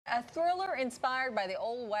A thriller inspired by the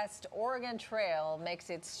Old West Oregon Trail makes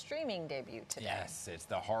its streaming debut today. Yes, it's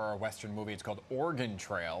the horror Western movie. It's called Oregon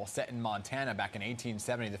Trail, set in Montana back in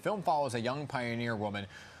 1870. The film follows a young pioneer woman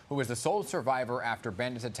who is the sole survivor after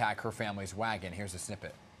bandits attack her family's wagon. Here's a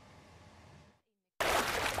snippet.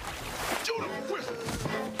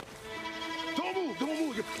 Don't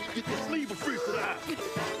move. Get the sleeve of freeze to the eye.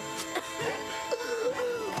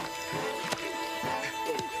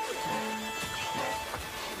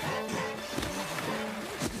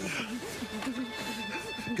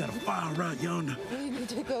 Got a fire right yonder. We need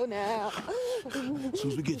to go now. As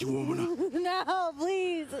soon as we get you warming up. Now,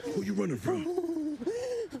 please. Who you running from?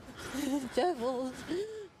 Devils.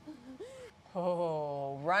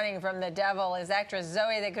 Oh, running from the devil is actress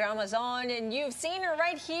Zoé De Grand Maison, and you've seen her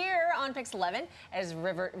right here on Pix 11 as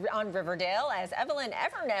on Riverdale as Evelyn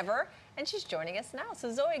Evernever, and she's joining us now. So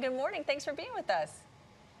Zoé, good morning. Thanks for being with us.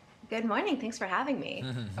 Good morning. Thanks for having me.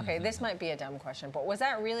 Okay, this might be a dumb question, but was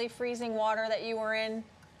that really freezing water that you were in?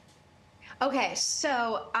 Okay,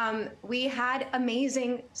 so we had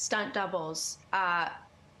amazing stunt doubles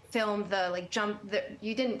film the jump.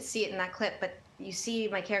 You didn't see it in that clip, but you see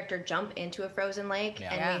my character jump into a frozen lake,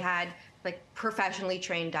 and we had professionally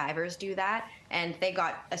trained divers do that, and they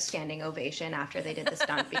got a standing ovation after they did the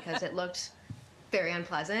stunt because it looked very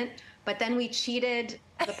unpleasant. But then we cheated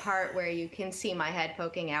the part where you can see my head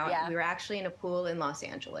poking out. We were actually in a pool in Los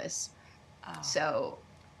Angeles. So,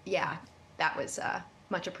 yeah, that was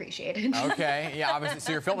much appreciated. Okay, yeah, obviously.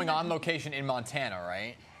 So you're filming on location in Montana,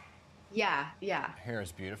 right? Yeah. Here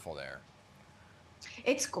is beautiful there.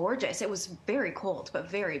 It's gorgeous. It was very cold, but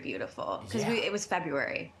very beautiful because it was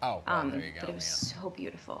February. Oh, well, there you go. But it was so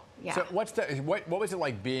beautiful. Yeah. So what was it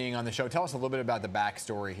like being on the show? Tell us a little bit about the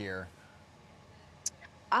backstory here.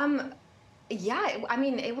 Yeah, I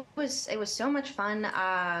mean, it was so much fun.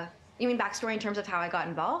 You mean backstory in terms of how I got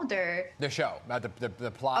involved, or the show, about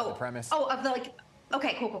the plot, the premise? Oh, of the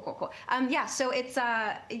Okay, cool. Yeah, so it's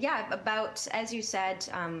about, as you said,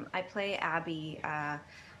 I play Abby,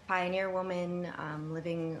 pioneer woman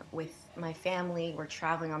living with my family. We're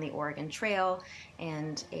traveling on the Oregon Trail,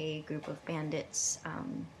 and a group of bandits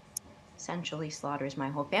essentially slaughters my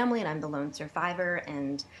whole family, and I'm the lone survivor,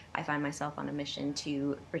 and I find myself on a mission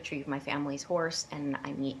to retrieve my family's horse, and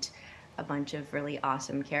I meet a bunch of really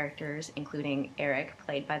awesome characters, including Eric,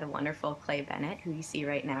 played by the wonderful Clay Bennett, who you see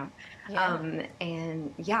right now.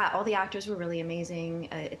 And yeah, all the actors were really amazing.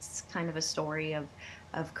 It's kind of a story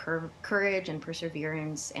of courage and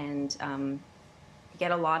perseverance, and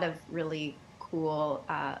get a lot of really cool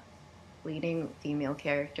leading female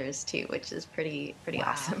characters too, which is pretty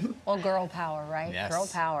awesome. Well, girl power, right? Yes. Girl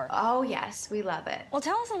power. Oh yes, we love it. Well,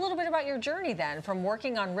 tell us a little bit about your journey then, from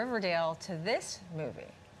working on Riverdale to this movie.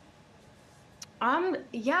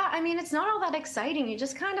 Yeah, I mean, it's not all that exciting. You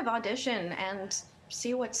just kind of audition and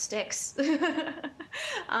see what sticks.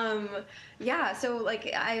 Yeah, so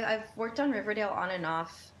I've worked on Riverdale on and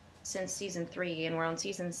off since season 3, and we're on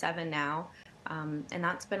season 7 now. And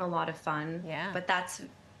that's been a lot of fun. Yeah. But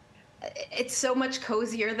it's so much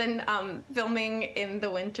cozier than filming in the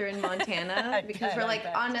winter in Montana because we're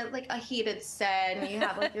on a heated set, and you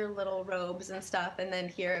have your little robes and stuff, and then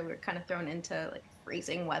here we're kind of thrown into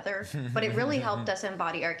freezing weather. But it really helped us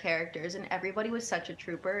embody our characters, and everybody was such a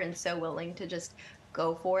trooper and so willing to just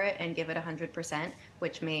go for it and give it 100%,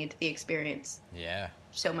 which made the experience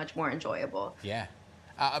so much more enjoyable. Yeah.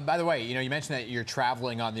 By the way, you mentioned that you're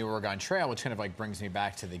traveling on the Oregon Trail, which kind of brings me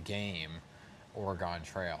back to the game Oregon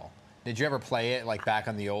Trail. Did you ever play it back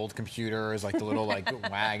on the old computers, the little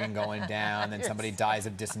wagon going down, then somebody dies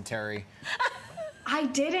of dysentery? I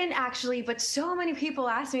didn't actually, but so many people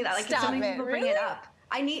ask me that. So many people bring it up.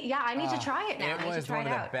 I need to try it now. It was one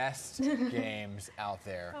of the best games out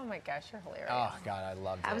there. Oh my gosh, you're hilarious. Oh God, I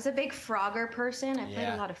loved it. I was a big Frogger person. I played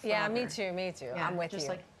a lot of Frogger. Yeah, me too. Yeah, I'm with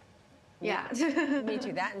you. Yeah. Me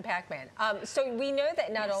too, that and Pac-Man. So we know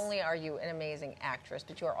that not only are you an amazing actress,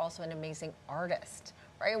 but you are also an amazing artist,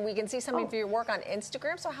 right? And we can see some of your work on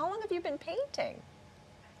Instagram. So how long have you been painting?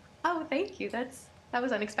 Oh, thank you. That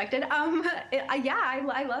was unexpected. Yeah,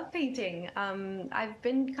 I love painting. I've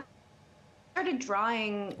been started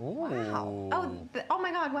drawing. Ooh. Wow. Oh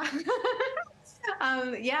my God!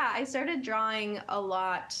 Wow. Yeah, I started drawing a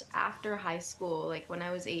lot after high school, when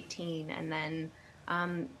I was 18, and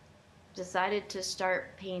then decided to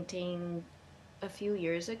start painting a few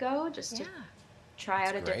years ago, just to try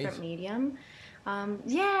out a different medium.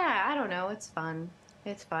 Yeah, I don't know. It's fun.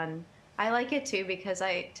 I like it too because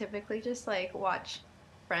I typically just watch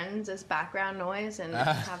friends as background noise and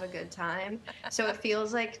have a good time. So it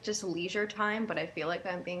feels like just leisure time, but I feel like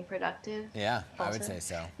I'm being productive. Yeah, I would also. say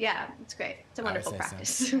so. Yeah, it's great. It's a wonderful say so.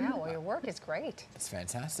 practice. Wow, well, your work is great. It's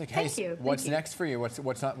fantastic. Thank Hey, you, what's thank you. next for you? What's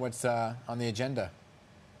on the agenda?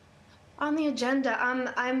 On the agenda,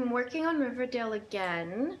 I'm working on Riverdale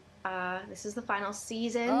again. This is the final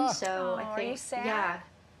season, so I Oh, think are you sad? yeah.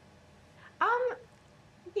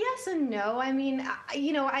 Yes and no. I mean,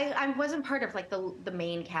 you know, I wasn't part of like the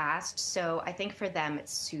main cast, so I think for them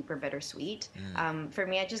it's super bittersweet. For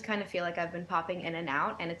me, I just kind of feel like I've been popping in and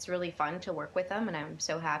out, and it's really fun to work with them, and I'm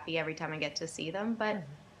so happy every time I get to see them. But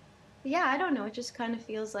yeah, I don't know. It just kind of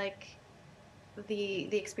feels like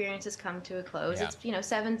the experience has come to a close. Yeah. It's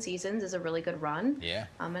 7 seasons is a really good run. Yeah.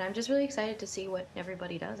 And I'm just really excited to see what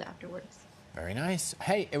everybody does afterwards. Very nice.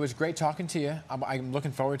 Hey, it was great talking to you. I'm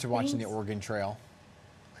looking forward to watching Thanks. the Oregon Trail.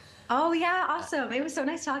 Oh yeah, awesome. It was so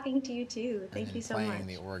nice talking to you too. Thank you so much. Playing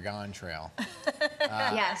the Oregon Trail.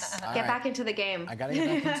 Yes, all get right. back into the game. I gotta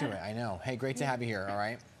get back into it. I know. Hey, great to have you here. All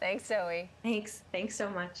right. Thanks, Zoe. Thanks so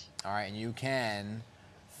much. All right, and you can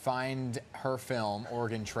find her film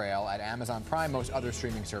Oregon Trail at Amazon Prime, most other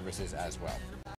streaming services as well.